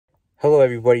Hello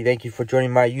everybody, thank you for joining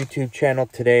my YouTube channel.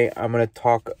 Today I'm going to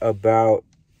talk about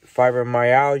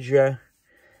fibromyalgia.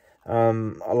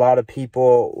 A lot of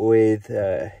people with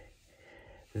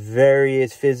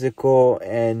various physical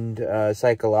and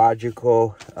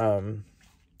psychological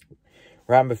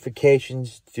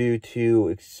ramifications due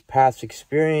to past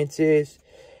experiences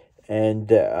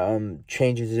and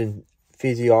changes in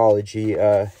physiology.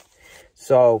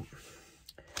 So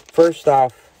first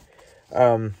off,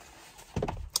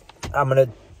 I'm going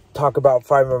to talk about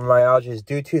fibromyalgia is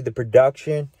due to the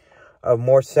production of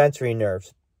more sensory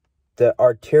nerves. The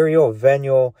arterial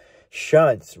venule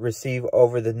shunts receive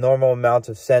over the normal amounts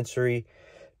of sensory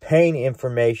pain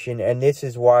information, and this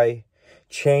is why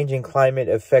change in climate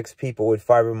affects people with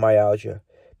fibromyalgia.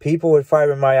 People with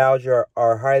fibromyalgia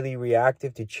are highly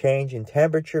reactive to change in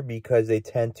temperature because they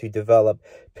tend to develop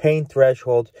pain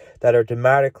thresholds that are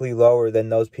dramatically lower than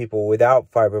those people without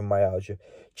fibromyalgia.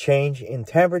 Change in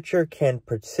temperature can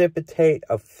precipitate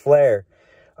a flare.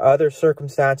 Other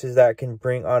circumstances that can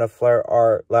bring on a flare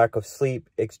are lack of sleep,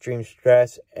 extreme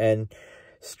stress, and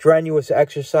strenuous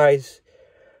exercise.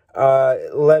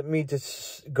 Let me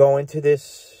just go into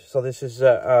this. So this is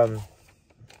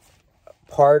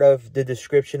part of the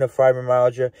description of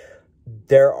fibromyalgia.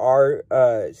 There are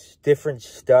different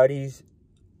studies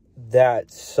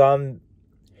that some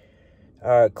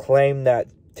claim that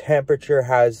temperature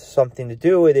has something to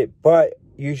do with it, but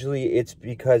usually it's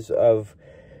because of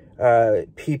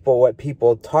what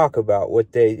people talk about,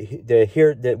 what the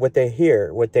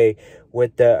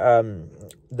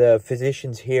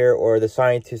physicians hear, or the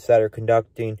scientists that are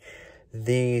conducting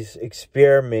these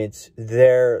experiments.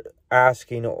 They're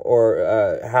asking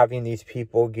or having these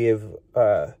people give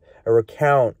a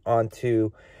recount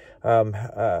onto what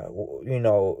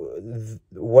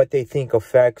they think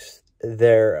affects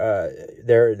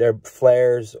their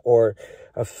flares or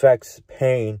affects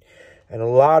pain, and a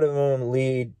lot of them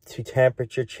lead to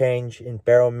temperature change in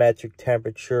barometric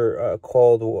temperature,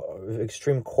 cold,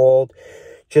 extreme cold,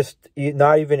 just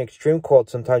not even extreme cold,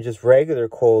 sometimes just regular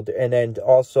cold, and then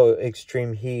also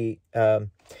extreme heat.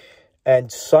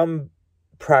 And some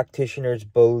practitioners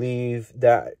believe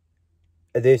that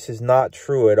this is not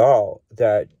true at all,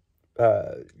 that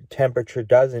temperature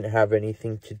doesn't have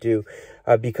anything to do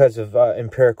because of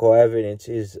empirical evidence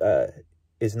is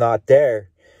not there.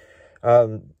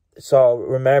 So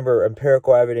remember,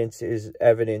 empirical evidence is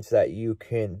evidence that you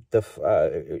can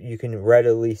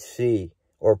readily see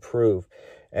or prove,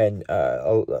 and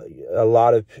a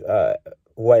lot of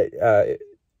what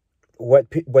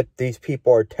these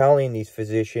people are telling these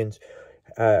physicians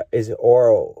is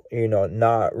oral,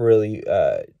 not really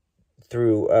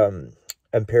through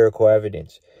empirical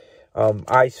evidence.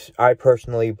 I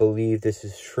personally believe this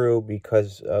is true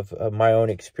because of my own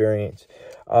experience.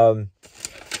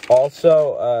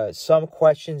 Also, some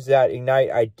questions that ignite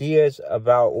ideas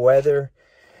about whether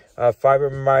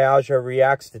fibromyalgia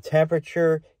reacts to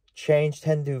temperature change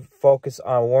tend to focus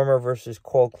on warmer versus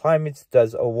cold climates.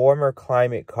 Does a warmer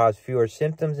climate cause fewer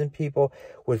symptoms in people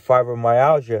with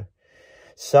fibromyalgia?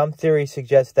 Some theories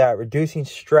suggest that reducing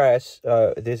stress,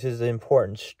 this is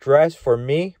important, stress for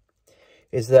me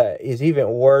is even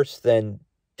worse than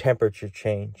temperature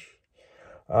change.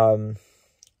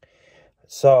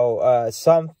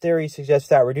 Some theories suggest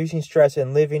that reducing stress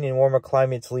and living in warmer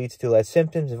climates leads to less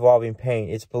symptoms involving pain.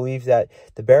 It's believed that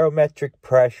the barometric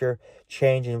pressure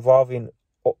change involving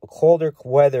colder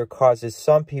weather causes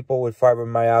some people with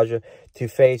fibromyalgia to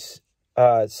face,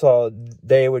 so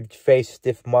they would face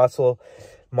stiff muscles,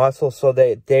 so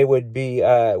they would be,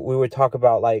 we would talk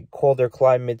about like colder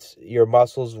climates, your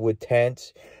muscles would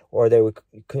tense, or they would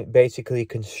basically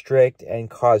constrict and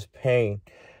cause pain.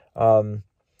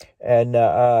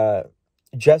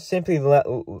 Just simply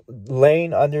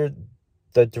laying under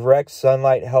the direct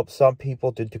sunlight helps some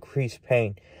people to decrease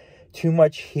pain. Too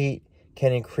much heat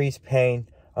can increase pain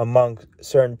among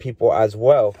certain people as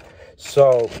well.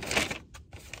 So,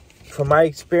 from my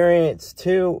experience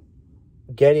too,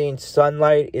 getting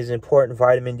sunlight is important,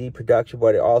 vitamin D production,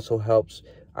 but it also helps.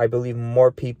 I believe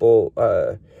more people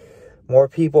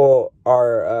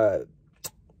are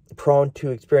prone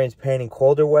to experience pain in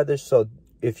colder weather. So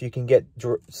if you can get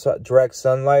direct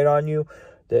sunlight on you,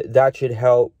 that should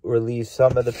help relieve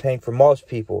some of the pain for most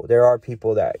people. There are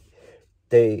people that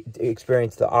they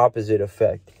experience the opposite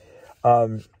effect.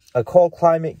 A cold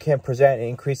climate can present an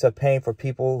increase of pain for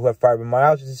people who have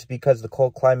fibromyalgia. This is because the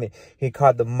cold climate can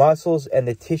cause the muscles and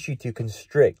the tissue to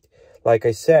constrict. Like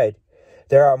I said,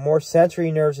 there are more sensory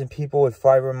nerves in people with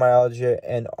fibromyalgia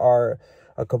and are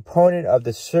a component of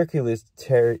the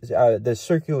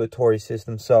circulatory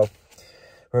system. So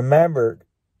remember,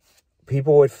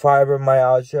 people with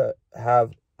fibromyalgia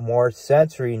have more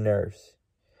sensory nerves.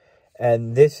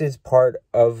 And this is part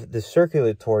of the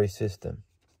circulatory system.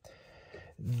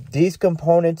 These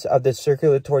components of the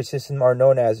circulatory system are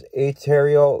known as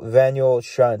arterial venule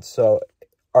shunts. So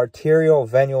arterial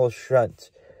venule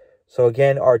shunts. So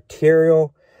again,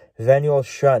 arterial venule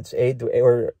shunts,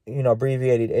 or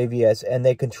abbreviated AVS, and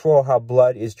they control how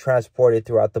blood is transported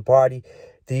throughout the body.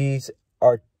 These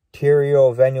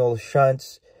arterial venule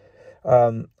shunts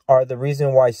are the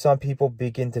reason why some people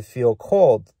begin to feel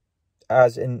cold,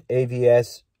 as an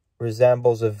AVS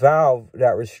resembles a valve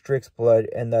that restricts blood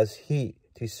and thus heat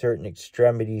to certain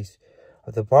extremities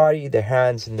of the body, the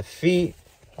hands and the feet,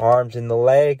 arms and the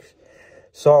legs.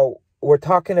 So we're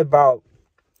talking about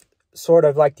sort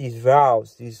of like these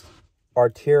valves, these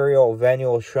arterial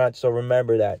venule shunts. So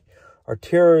remember that.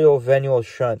 Arterial venule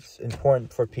shunts,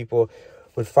 important for people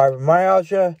with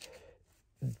fibromyalgia.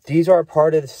 These are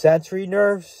part of the sensory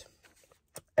nerves.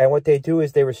 And what they do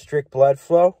is they restrict blood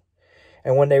flow.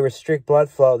 And when they restrict blood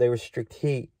flow, they restrict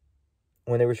heat.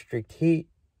 When they restrict heat,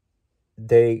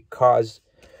 they cause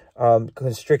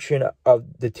constriction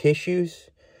of the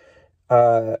tissues.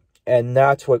 And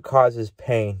that's what causes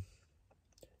pain.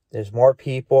 There's more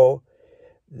people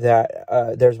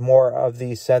there's more of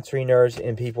these sensory nerves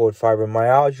in people with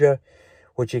fibromyalgia,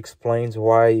 which explains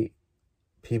why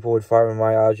people with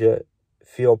fibromyalgia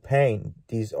feel pain.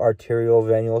 These arterial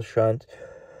venule shunts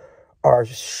are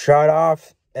shut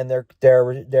off, and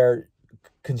they're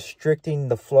constricting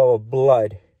the flow of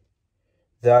blood,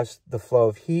 thus the flow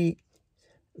of heat,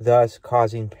 thus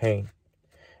causing pain.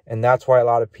 And that's why a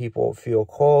lot of people feel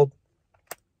cold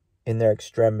in their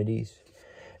extremities.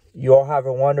 You all have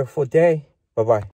a wonderful day. Bye-bye.